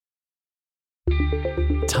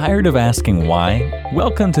Tired of asking why?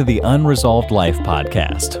 Welcome to the Unresolved Life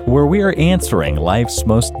podcast, where we are answering life's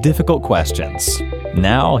most difficult questions.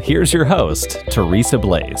 Now, here's your host, Teresa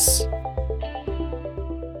Blaze.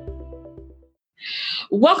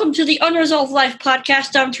 Welcome to the Unresolved Life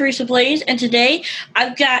podcast. I'm Teresa Blaze, and today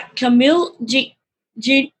I've got Camilla Jean,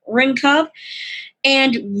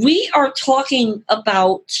 and we are talking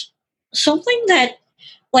about something that,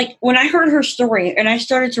 like, when I heard her story, and I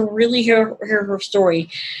started to really hear her story,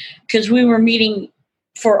 because we were meeting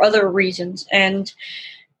for other reasons, and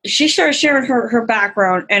she started sharing her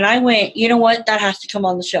background, and I went, you know what, that has to come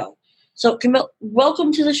on the show. So, Camilla,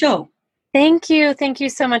 welcome to the show. Thank you. Thank you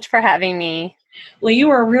so much for having me. Well, you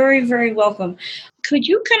are very, very welcome. Could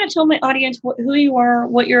you kind of tell my audience who you are,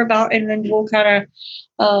 what you're about, and then we'll kind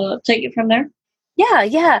of take it from there?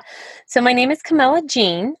 Yeah. So my name is Camilla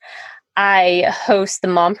Jean. I host the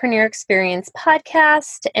Mompreneur Experience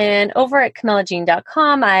podcast, and over at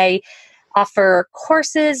CamillaJean.com, I offer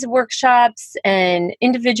courses, workshops, and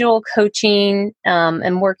individual coaching.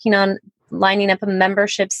 I'm working on lining up a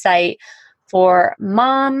membership site for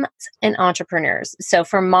moms and entrepreneurs. So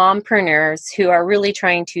for mompreneurs who are really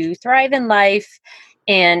trying to thrive in life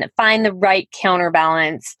and find the right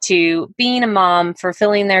counterbalance to being a mom,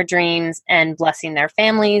 fulfilling their dreams, and blessing their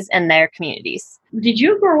families and their communities. Did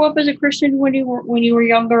you grow up as a Christian when you were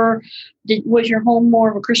younger? Was your home more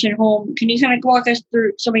of a Christian home? Can you kind of walk us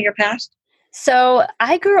through some of your past? So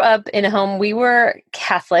I grew up in a home, we were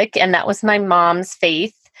Catholic, and that was my mom's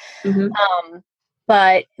faith. Mm-hmm.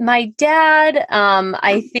 But my dad,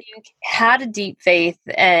 I think, had a deep faith,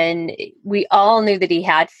 and we all knew that he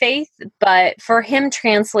had faith. But for him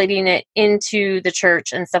translating it into the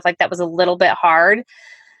church and stuff like that was a little bit hard,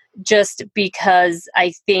 just because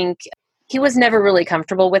I think he was never really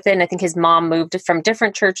comfortable with it. And I think his mom moved from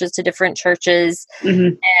different churches to different churches.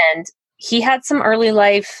 Mm-hmm. And he had some early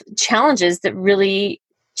life challenges that really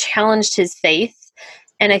challenged his faith.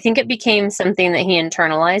 And I think it became something that he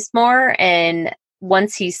internalized more. And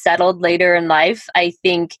once he settled later in life, I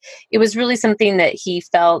think it was really something that he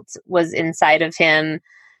felt was inside of him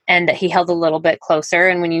and that he held a little bit closer.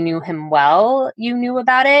 And when you knew him well, you knew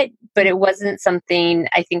about it, but it wasn't something,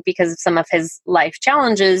 I think, because of some of his life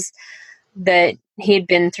challenges that he had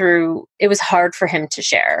been through, it was hard for him to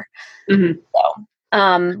share.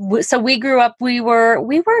 Mm-hmm. So we grew up, we were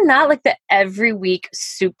not like the every week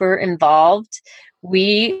super involved.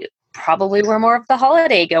 We probably were more of the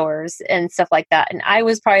holiday goers and stuff like that. And I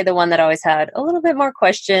was probably the one that always had a little bit more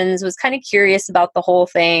questions, was kind of curious about the whole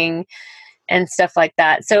thing and stuff like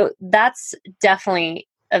that. So that's definitely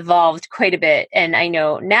evolved quite a bit. And I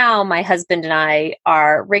know now my husband and I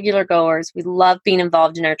are regular goers. We love being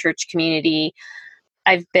involved in our church community.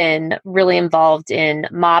 I've been really involved in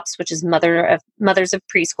MOPS, which is Mothers of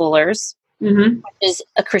Preschoolers, mm-hmm. which is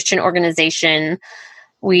a Christian organization.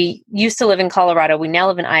 We used to live in Colorado. We now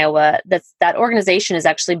live in Iowa. That organization is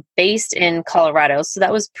actually based in Colorado. So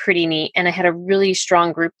that was pretty neat. And I had a really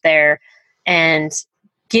strong group there. And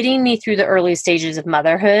getting me through the early stages of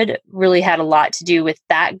motherhood really had a lot to do with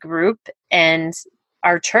that group and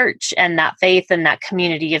our church, and that faith and that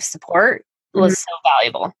community of support was so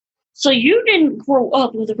valuable. So you didn't grow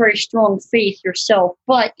up with a very strong faith yourself,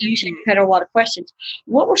 but you said you had a lot of questions.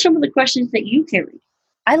 What were some of the questions that you carried?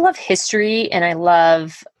 I love history and I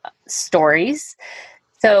love stories.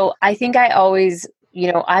 So I think I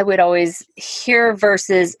would always hear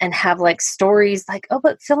verses and have like stories like, oh,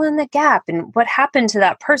 but fill in the gap and what happened to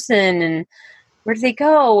that person and where did they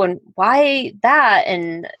go and why that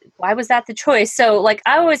and why was that the choice? So like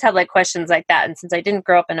I always have like questions like that. And since I didn't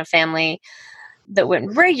grow up in a family that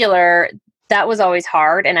went regular, that was always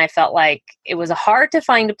hard. And I felt like it was hard to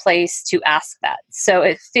find a place to ask that. So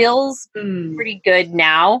it feels pretty good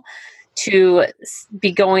now to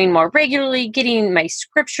be going more regularly, getting my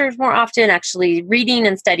scriptures more often, actually reading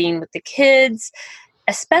and studying with the kids,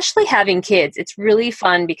 especially having kids. It's really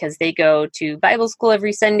fun because they go to Bible school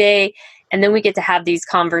every Sunday, and then we get to have these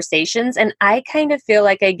conversations. And I kind of feel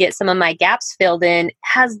like I get some of my gaps filled in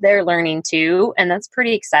as they're learning too. And that's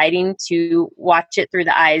pretty exciting to watch it through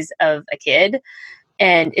the eyes of a kid.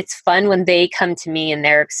 And it's fun when they come to me and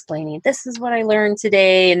they're explaining, this is what I learned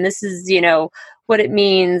today. And this is, what it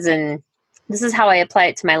means. And this is how I apply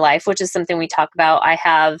it to my life, which is something we talk about. I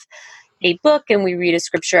have a book and we read a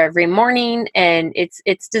scripture every morning, and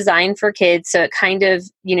it's designed for kids. So it kind of,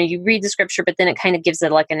 you read the scripture, but then it kind of gives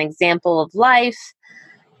it like an example of life.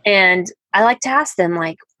 And I like to ask them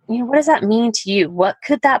like, what does that mean to you? What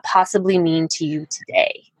could that possibly mean to you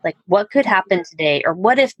today? Like what could happen today? Or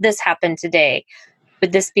what if this happened today?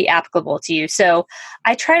 Would this be applicable to you? So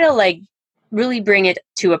I try to like really bring it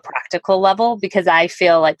to a practical level, because I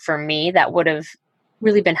feel like for me, that would have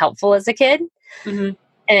really been helpful as a kid. Mm-hmm.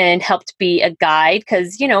 And helped be a guide.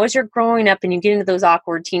 Because, as you're growing up and you get into those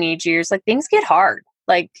awkward teenage years, like things get hard.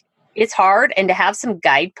 Like it's hard. And to have some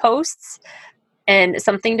guideposts and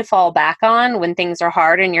something to fall back on when things are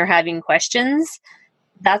hard and you're having questions,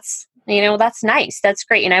 that's nice. That's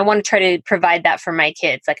great. And I want to try to provide that for my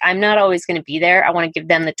kids. Like I'm not always going to be there. I want to give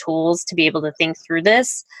them the tools to be able to think through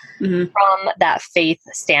this from that faith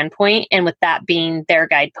standpoint. And with that being their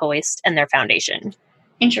guidepost and their foundation.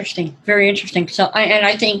 Interesting. Very interesting. So,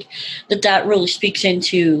 I think that really speaks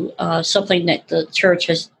into something that the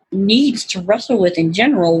church needs to wrestle with in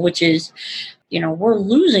general, which is, we're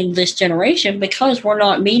losing this generation because we're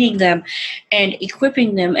not meeting them and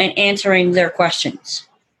equipping them and answering their questions.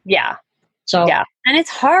 Yeah. So, yeah. And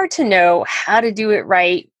it's hard to know how to do it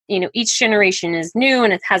right. Each generation is new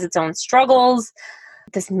and it has its own struggles.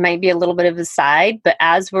 This might be a little bit of a side, but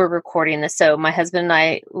as we're recording this, so my husband and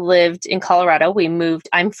I lived in Colorado. We moved.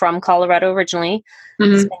 I'm from Colorado originally.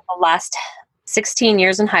 Spent the last 16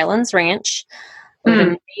 years in Highlands Ranch.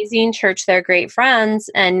 An amazing church there, great friends.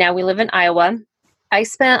 And now we live in Iowa. I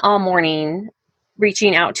spent all morning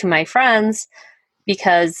reaching out to my friends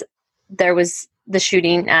because there was the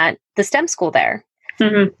shooting at the STEM school there.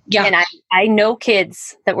 Yeah. And I know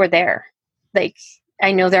kids that were there. Like,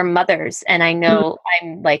 I know their mothers, and I know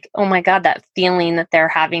I'm like, oh my God, that feeling that they're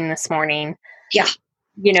having this morning. Yeah.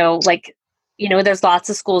 There's lots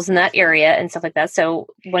of schools in that area and stuff like that. So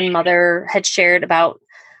one mother had shared about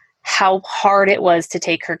how hard it was to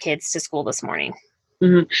take her kids to school this morning.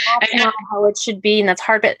 That's not how it should be. And that's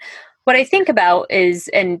hard. But what I think about is,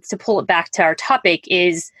 and to pull it back to our topic,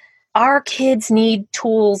 is our kids need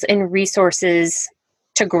tools and resources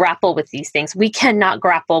to grapple with these things. We cannot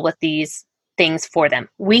grapple with these things for them.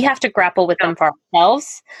 We have to grapple with them for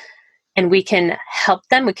ourselves, and we can help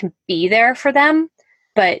them. We can be there for them,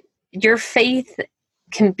 but your faith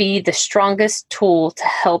can be the strongest tool to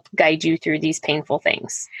help guide you through these painful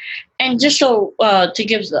things. And just so to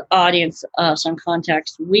give the audience some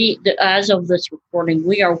context, as of this recording,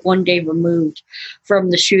 we are 1 day removed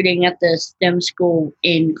from the shooting at the STEM school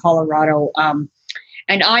in Colorado.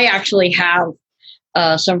 And I actually have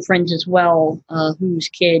some friends as well whose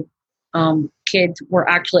kids were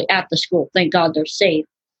actually at the school. Thank God they're safe.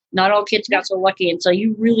 Not all kids got so lucky. And so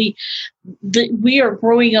we are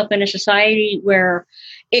growing up in a society where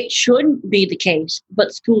it shouldn't be the case,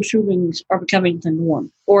 but school shootings are becoming the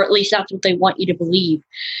norm, or at least that's what they want you to believe.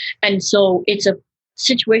 And so it's a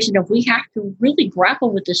situation of we have to really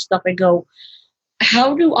grapple with this stuff and go,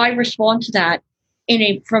 how do I respond to that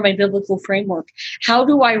from a biblical framework? How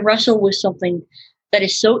do I wrestle with something that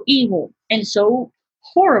is so evil and so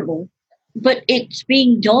horrible, but it's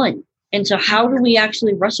being done? And so how do we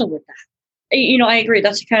actually wrestle with that? I agree.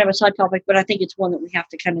 That's kind of a side topic, but I think it's one that we have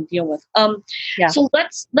to kind of deal with. So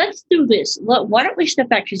let's do this. Why don't we step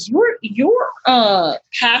back? Because your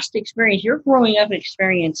past experience, your growing up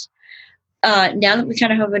experience, now that we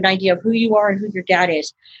kind of have an idea of who you are and who your dad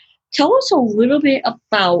is, tell us a little bit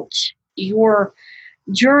about your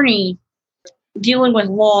journey dealing with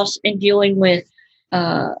loss and dealing with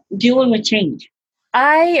change.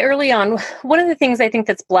 Early on, one of the things I think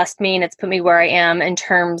that's blessed me and it's put me where I am in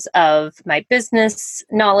terms of my business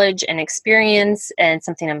knowledge and experience, and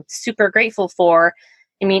something I'm super grateful for.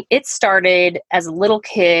 I mean, it started as a little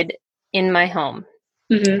kid in my home.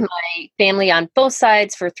 My family on both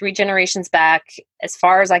sides for 3 generations back, as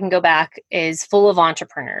far as I can go back, is full of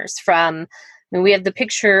entrepreneurs. We have the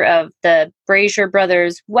picture of the Brazier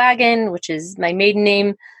Brothers wagon, which is my maiden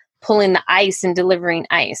name, pulling the ice and delivering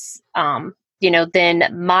ice. Then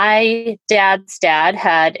my dad's dad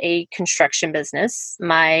had a construction business.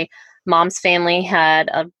 My mom's family had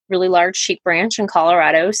a really large sheep ranch in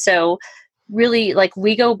Colorado. So really,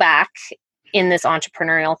 we go back in this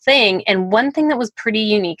entrepreneurial thing. And one thing that was pretty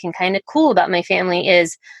unique and kind of cool about my family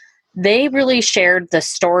is they really shared the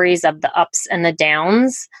stories of the ups and the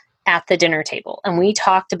downs at the dinner table. And we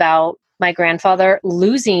talked about my grandfather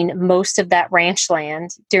losing most of that ranch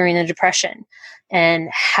land during the Depression and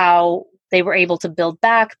how they were able to build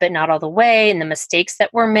back, but not all the way, and the mistakes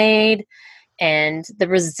that were made and the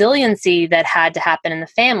resiliency that had to happen in the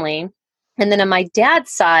family. And then on my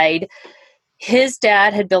dad's side, his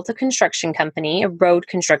dad had built a construction company, a road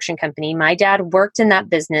construction company. My dad worked in that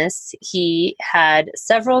business. He had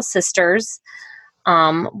several sisters.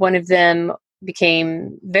 One of them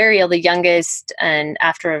became very ill, the youngest, and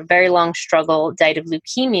after a very long struggle, died of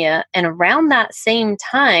leukemia. And around that same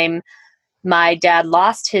time, my dad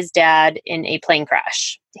lost his dad in a plane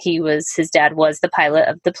crash. His dad was the pilot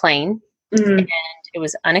of the plane. And It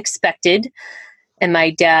was unexpected. And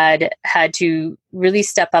my dad had to really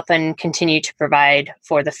step up and continue to provide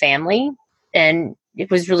for the family. And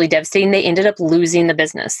it was really devastating. They ended up losing the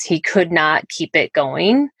business. He could not keep it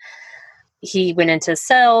going. He went into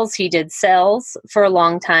sales. He did sales for a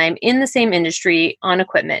long time in the same industry on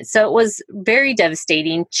equipment. So it was very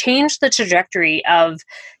devastating, changed the trajectory of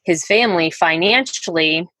his family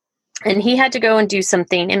financially. And he had to go and do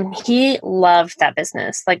something. And he loved that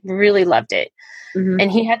business, like really loved it. Mm-hmm.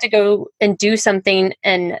 And he had to go and do something.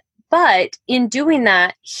 But in doing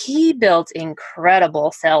that, he built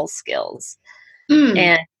incredible sales skills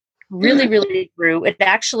and really, really grew. It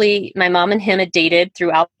actually, my mom and him had dated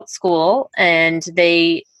throughout school, and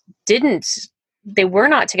they were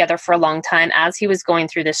not together for a long time as he was going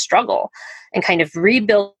through this struggle and kind of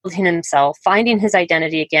rebuilding himself, finding his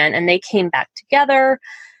identity again. And they came back together,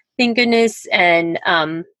 thank goodness. And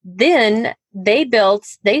then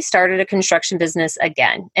they started a construction business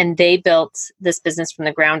again, and they built this business from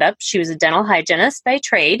the ground up. She was a dental hygienist by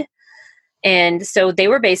trade. And so they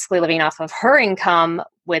were basically living off of her income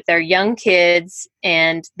with their young kids,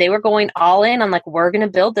 and they were going all in on like, we're going to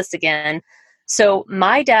build this again. So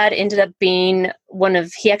my dad ended up being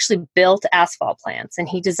he actually built asphalt plants, and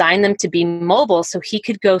he designed them to be mobile so he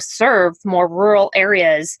could go serve more rural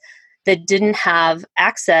areas that didn't have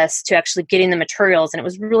access to actually getting the materials. And it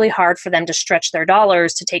was really hard for them to stretch their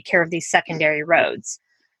dollars to take care of these secondary roads.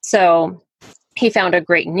 So he found a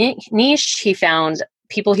great niche. He found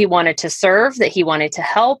people he wanted to serve, that he wanted to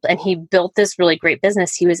help, and he built this really great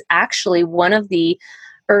business. He was actually one of the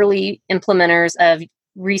early implementers of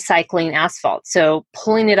recycling asphalt. So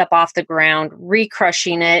pulling it up off the ground,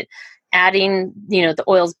 recrushing it, adding, the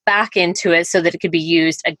oils back into it so that it could be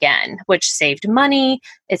used again, which saved money.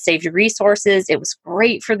 It saved resources. It was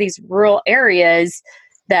great for these rural areas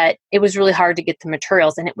that it was really hard to get the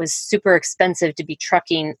materials, and it was super expensive to be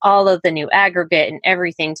trucking all of the new aggregate and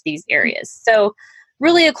everything to these areas. So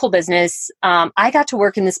really a cool business. I got to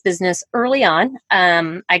work in this business early on.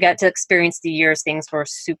 I got to experience the years things were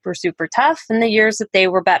super, super tough and the years that they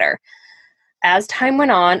were better. As time went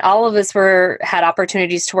on, all of us had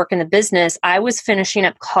opportunities to work in the business. I was finishing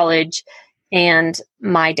up college, and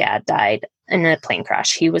my dad died in a plane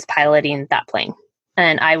crash. He was piloting that plane,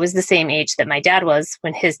 and I was the same age that my dad was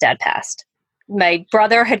when his dad passed. My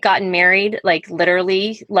brother had gotten married like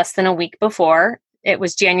literally less than a week before. It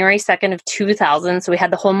was January 2nd of 2000, so we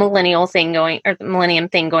had the whole millennium thing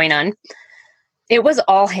going on. It was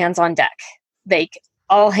all hands on deck. Like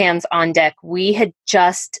all hands on deck. We had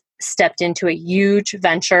just stepped into a huge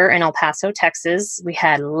venture in El Paso, Texas. We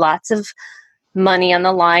had lots of money on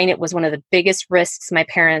the line. It was one of the biggest risks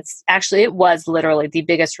it was literally the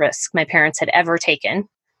biggest risk my parents had ever taken.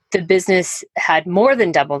 The business had more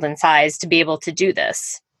than doubled in size to be able to do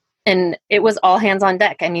this. And it was all hands on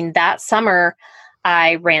deck. I mean, that summer,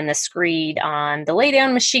 I ran the screed on the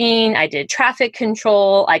laydown machine. I did traffic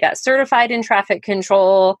control. I got certified in traffic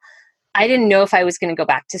control. I didn't know if I was going to go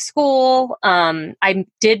back to school. I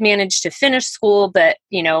did manage to finish school, but,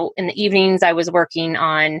 in the evenings I was working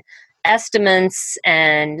on estimates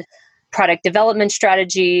and product development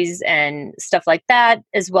strategies and stuff like that,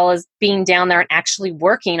 as well as being down there and actually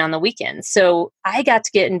working on the weekends. So I got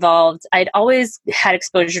to get involved. I'd always had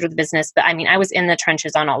exposure to the business, but I was in the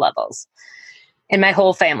trenches on all levels. And my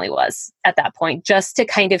whole family was at that point, just to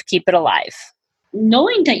kind of keep it alive.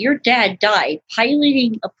 Knowing that your dad died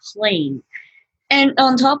piloting a plane, and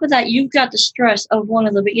on top of that, you've got the stress of one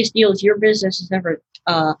of the biggest deals your business has ever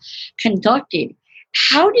conducted.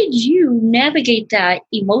 How did you navigate that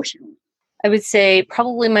emotionally? I would say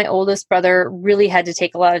probably my oldest brother really had to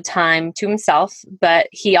take a lot of time to himself, but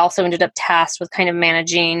he also ended up tasked with kind of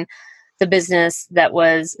managing the business that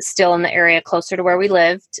was still in the area closer to where we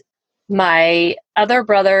lived. My other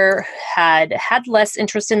brother had less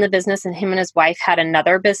interest in the business, and him and his wife had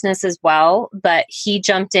another business as well, but he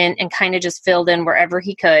jumped in and kind of just filled in wherever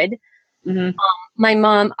he could. Mm-hmm. My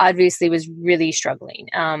mom obviously was really struggling.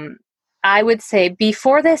 I would say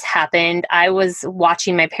before this happened, I was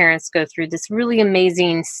watching my parents go through this really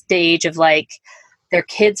amazing stage of like their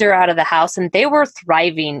kids are out of the house, and they were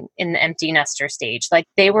thriving in the empty nester stage. Like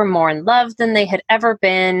they were more in love than they had ever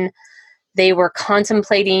been. They were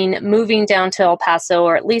contemplating moving down to El Paso,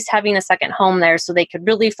 or at least having a second home there so they could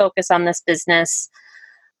really focus on this business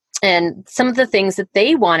and some of the things that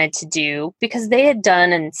they wanted to do, because they had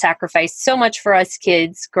done and sacrificed so much for us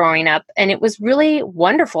kids growing up. And it was really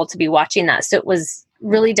wonderful to be watching that. So it was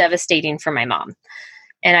really devastating for my mom.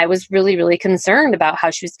 And I was really, really concerned about how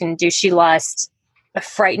she was going to do. She lost a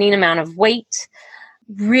frightening amount of weight.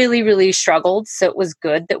 Really, really struggled. So it was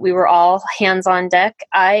good that we were all hands on deck.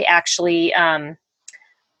 I actually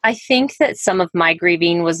I think that some of my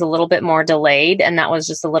grieving was a little bit more delayed, and that was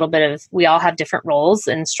just a little bit of, we all have different roles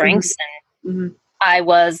and strengths. And I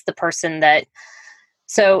was the person that,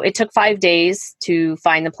 so it took 5 days to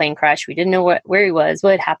find the plane crash. We didn't know where he was,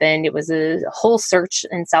 what had happened. It was a whole search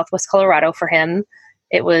in Southwest Colorado for him.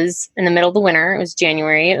 It was in the middle of the winter. It was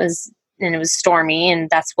January. It was stormy, and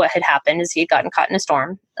that's what had happened, is he had gotten caught in a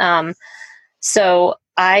storm. So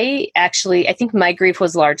I think my grief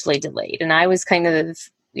was largely delayed, and I was kind of,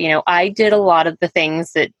 I did a lot of the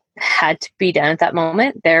things that had to be done at that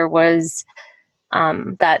moment. There was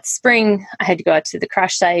that spring, I had to go out to the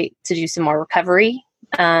crash site to do some more recovery.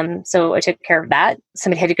 So I took care of that.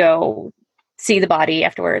 Somebody had to go see the body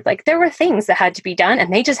afterward. Like, there were things that had to be done,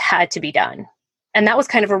 and they just had to be done. And that was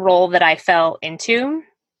kind of a role that I fell into.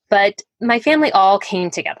 But my family all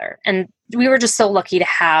came together, and we were just so lucky to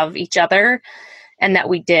have each other, and that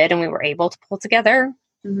we did, and we were able to pull together.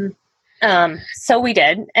 So we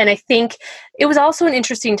did. And I think it was also an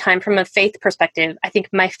interesting time from a faith perspective. I think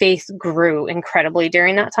my faith grew incredibly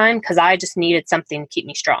during that time, because I just needed something to keep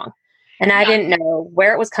me strong. And I didn't know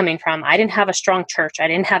where it was coming from. I didn't have a strong church. I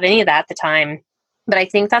didn't have any of that at the time. But I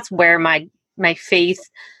think that's where my faith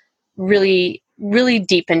really, really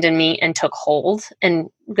deepened in me and took hold and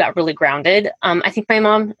got really grounded. I think my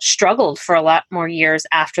mom struggled for a lot more years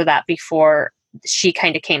after that, before she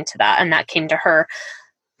kind of came to that, and that came to her.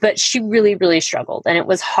 But she really, really struggled. And it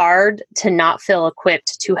was hard to not feel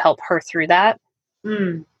equipped to help her through that.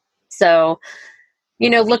 So,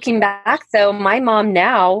 looking back, though, my mom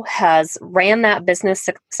now has ran that business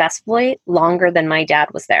successfully longer than my dad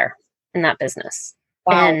was there in that business.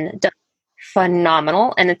 Wow. And done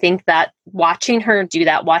phenomenal. And I think that watching her do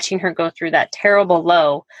that, watching her go through that terrible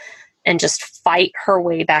low and just fight her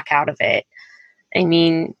way back out of it, I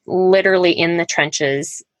mean, literally in the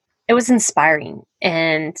trenches, it was inspiring.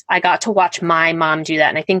 And I got to watch my mom do that.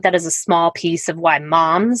 And I think that is a small piece of why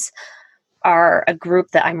moms are a group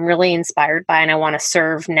that I'm really inspired by and I want to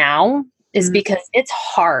serve now, is because it's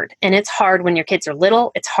hard. And it's hard when your kids are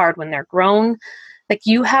little. It's hard when they're grown. Like,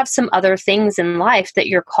 you have some other things in life that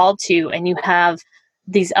you're called to, and you have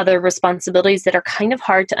these other responsibilities that are kind of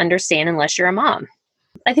hard to understand unless you're a mom.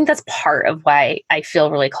 I think that's part of why I feel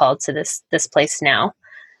really called to this place now.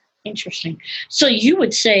 Interesting. So you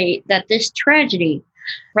would say that this tragedy,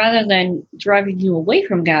 rather than driving you away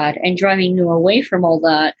from God and driving you away from all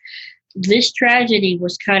that, this tragedy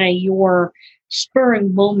was kind of your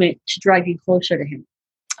spurring moment to drive you closer to Him.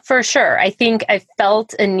 For sure. I think I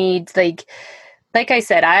felt a need, like I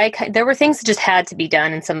said, there were things that just had to be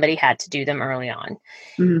done, and somebody had to do them early on.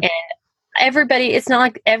 And it's not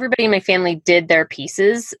like everybody in my family did their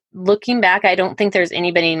pieces. Looking back, I don't think there's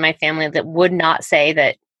anybody in my family that would not say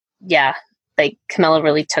that, yeah, like Camilla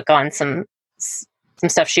really took on some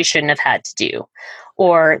stuff she shouldn't have had to do,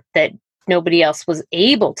 or that nobody else was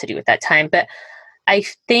able to do at that time. But I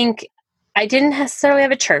think I didn't necessarily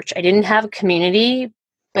have a church. I didn't have a community,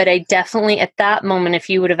 but I definitely, at that moment, if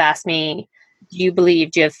you would have asked me, do you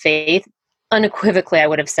believe, do you have faith? Unequivocally, I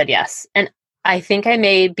would have said yes. And I think I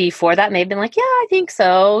may have been like, yeah, I think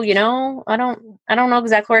so. I don't know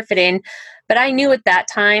exactly where I fit in, but I knew at that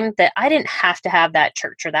time that I didn't have to have that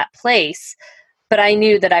church or that place, but I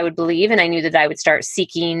knew that I would believe, and I knew that I would start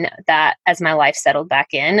seeking that as my life settled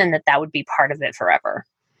back in, and that would be part of it forever.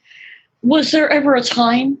 Was there ever a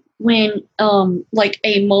time when, like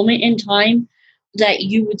a moment in time, that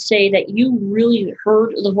you would say that you really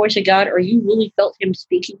heard the voice of God, or you really felt Him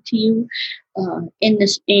speaking to you in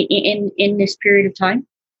this period of time?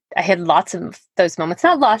 I had lots of those moments,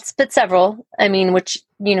 not lots, but several. I mean, which,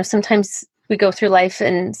 sometimes we go through life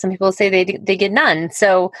and some people say they get none.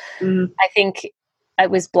 So I think I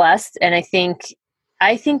was blessed. And I think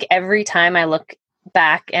every time I look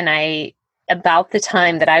back and about the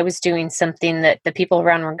time that I was doing something that the people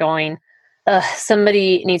around were going,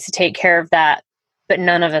 somebody needs to take care of that, but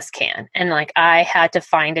none of us can. And like, I had to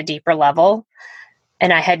find a deeper level,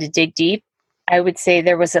 and I had to dig deep. I would say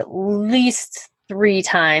there was at least 3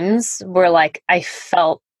 times where like I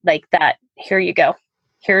felt like that, here you go.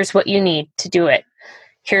 Here's what you need to do it.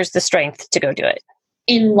 Here's the strength to go do it.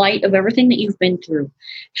 In light of everything that you've been through,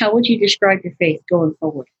 how would you describe your faith going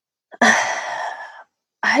forward?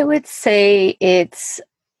 I would say it's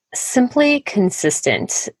simply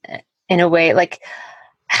consistent in a way, like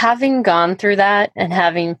having gone through that and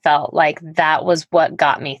having felt like that was what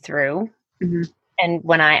got me through. And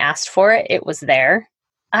when I asked for it, it was there.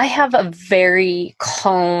 I have a very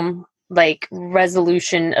calm, like,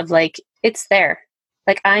 resolution of like, it's there.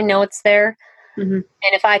 Like, I know it's there. And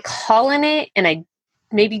if I call in it and I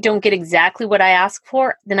maybe don't get exactly what I ask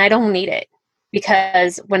for, then I don't need it.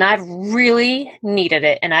 because when I've really needed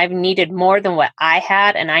it and I've needed more than what I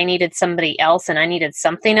had and I needed somebody else and I needed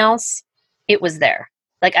something else, it was there.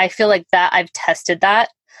 Like, I feel like that I've tested that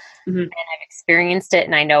and I've experienced it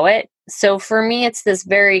and I know it. So for me, it's this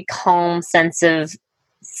very calm sense of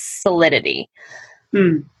solidity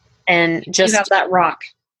and just you have that rock.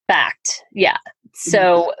 Fact. Yeah.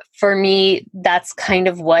 So for me, that's kind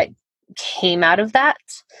of what came out of that.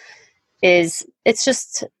 It's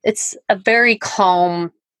a very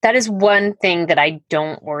calm, that is one thing that I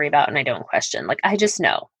don't worry about and I don't question. Like, I just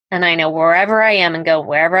know, and I know wherever I am and go,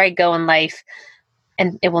 wherever I go in life,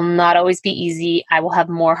 and it will not always be easy. I will have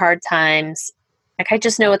more hard times. Like, I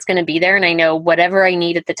just know it's going to be there, and I know whatever I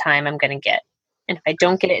need at the time, I'm going to get. And if I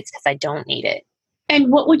don't get it, it's because I don't need it.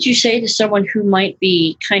 And what would you say to someone who might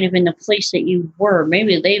be kind of in the place that you were?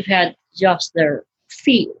 Maybe they've had just their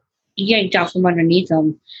feet yanked out from underneath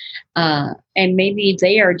them. And maybe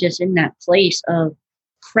they are just in that place of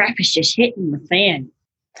crap is just hitting the fan.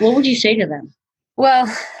 What would you say to them? Well,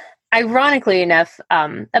 ironically enough,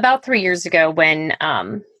 about 3 years ago when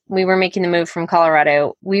we were making the move from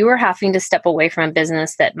Colorado, we were having to step away from a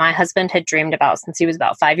business that my husband had dreamed about since he was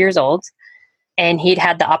about 5 years old. And he'd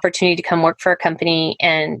had the opportunity to come work for a company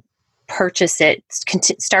and purchase it,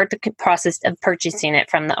 start the process of purchasing it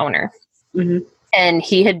from the owner. And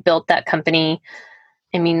he had built that company,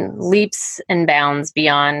 I mean, leaps and bounds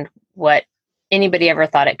beyond what anybody ever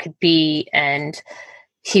thought it could be. And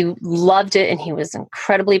he loved it and he was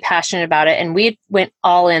incredibly passionate about it. And we went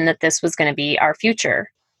all in that this was going to be our future.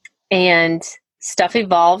 And stuff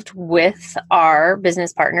evolved with our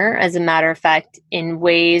business partner, as a matter of fact, in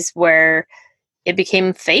ways where it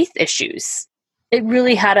became faith issues. It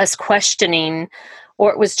really had us questioning,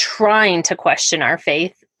 or it was trying to question our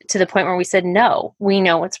faith to the point where we said, no, we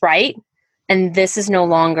know what's right. And this is no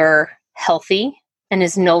longer healthy and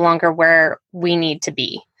is no longer where we need to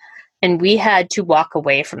be. And we had to walk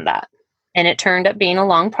away from that. And it turned up being a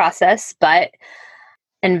long process,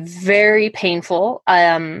 and very painful.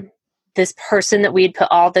 This person that we had put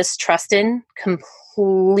all this trust in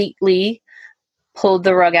completely pulled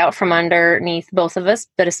the rug out from underneath both of us,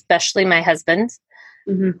 but especially my husband.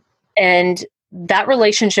 And that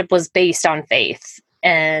relationship was based on faith.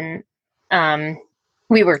 And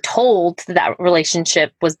we were told that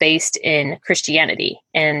relationship was based in Christianity.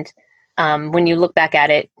 And when you look back at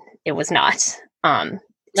it, it was not. So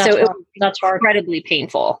it was incredibly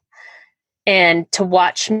painful. And to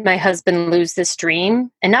watch my husband lose this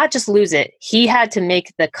dream, and not just lose it, he had to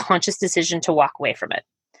make the conscious decision to walk away from it.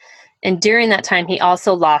 And during that time, he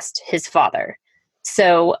also lost his father.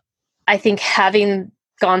 So I think having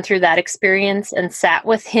gone through that experience and sat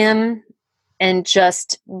with him and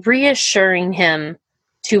just reassuring him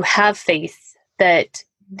to have faith that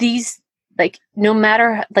these, like, no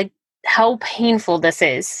matter like how painful this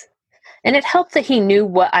is, and it helped that he knew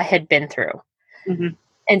what I had been through.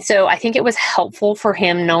 And so I think it was helpful for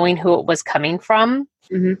him knowing who it was coming from,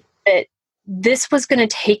 that this was going to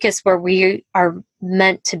take us where we are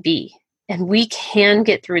meant to be. And we can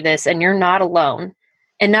get through this, and you're not alone.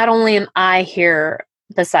 And not only am I here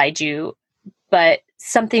beside you, but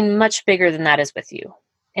something much bigger than that is with you.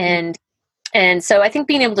 And so I think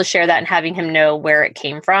being able to share that and having him know where it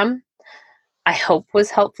came from, I hope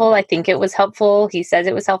was helpful. I think it was helpful. He says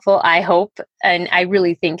it was helpful. I hope, and I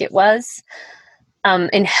really think it was,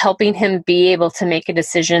 in helping him be able to make a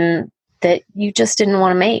decision that you just didn't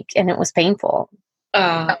want to make, and it was painful.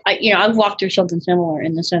 I've walked through something similar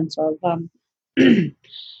in the sense of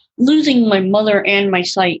losing my mother and my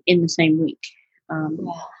sight in the same week.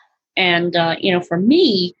 And for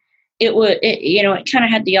me, it kind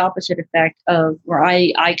of had the opposite effect of where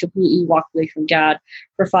I completely walked away from God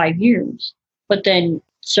for 5 years, but then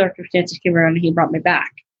circumstances came around and he brought me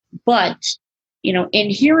back. But, in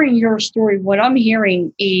hearing your story, what I'm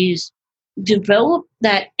hearing is develop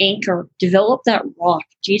that anchor, develop that rock.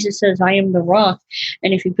 Jesus says, I am the rock.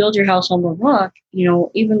 And if you build your house on the rock,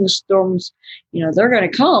 even the storms, they're going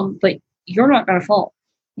to come, but you're not going to fall.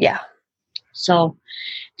 Yeah. So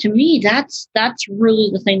to me, that's really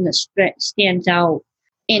the thing that stands out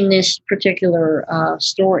in this particular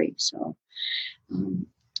story. So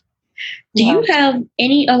do you have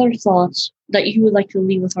any other thoughts that you would like to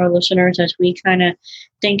leave with our listeners as we kind of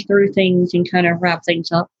think through things and kind of wrap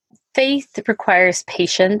things up? Faith requires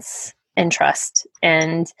patience and trust.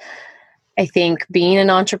 And I think being an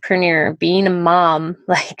entrepreneur, being a mom,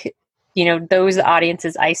 those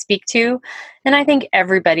audiences I speak to, and I think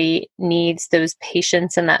everybody needs those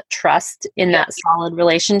patience and that trust in that solid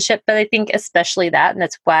relationship. But I think especially that, and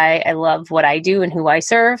that's why I love what I do and who I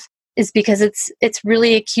serve, is because it's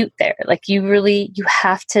really acute there. Like you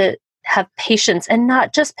have to have patience, and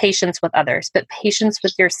not just patience with others, but patience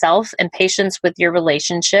with yourself and patience with your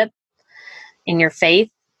relationship in your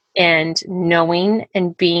faith, and knowing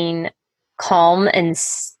and being calm and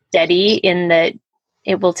steady in that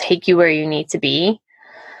it will take you where you need to be.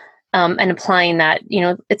 And applying that,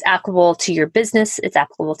 it's applicable to your business, it's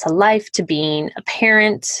applicable to life, to being a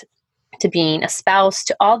parent, to being a spouse,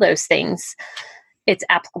 to all those things. It's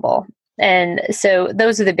applicable. And so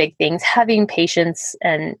those are the big things, having patience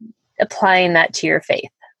and applying that to your faith.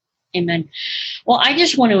 Amen. Well, I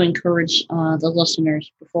just want to encourage the listeners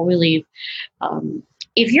before we leave.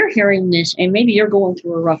 If you're hearing this and maybe you're going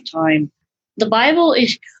through a rough time, the Bible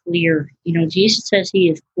is clear. Jesus says he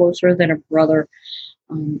is closer than a brother.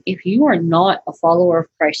 If you are not a follower of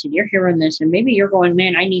Christ and you're hearing this and maybe you're going,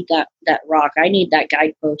 man, I need that rock. I need that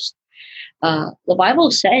guidepost. The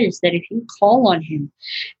Bible says that if you call on him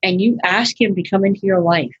and you ask him to come into your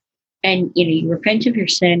life and you repent of your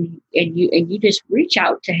sin and you just reach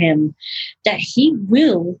out to him, that he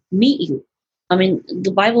will meet you. I mean,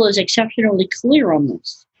 the Bible is exceptionally clear on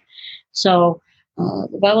this. So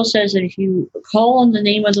the Bible says that if you call on the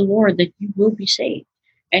name of the Lord, that you will be saved.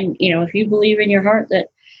 And, if you believe in your heart that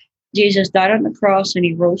Jesus died on the cross and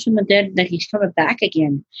he rose from the dead and that he's coming back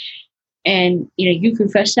again, and, you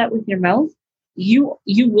confess that with your mouth, you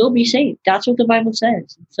will be saved. That's what the Bible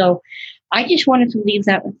says. So I just wanted to leave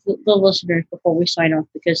that with the listeners before we sign off,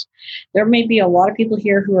 because there may be a lot of people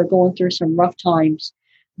here who are going through some rough times,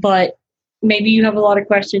 but maybe you have a lot of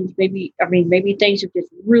questions. Maybe things have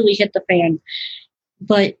just really hit the fan,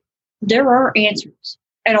 but there are answers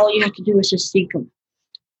and all you have to do is just seek them.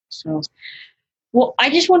 So, well, I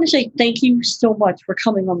just want to say thank you so much for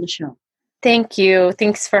coming on the show. Thank you.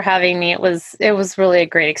 Thanks for having me. It was really a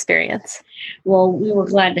great experience. Well, we were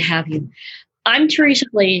glad to have you. I'm Teresa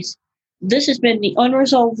Blaze. This has been the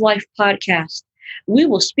Unresolved Life Podcast. We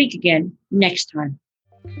will speak again next time.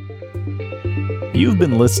 You've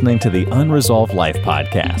been listening to the Unresolved Life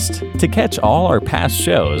Podcast. To catch all our past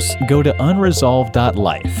shows, go to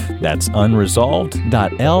unresolved.life. That's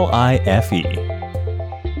unresolved.life.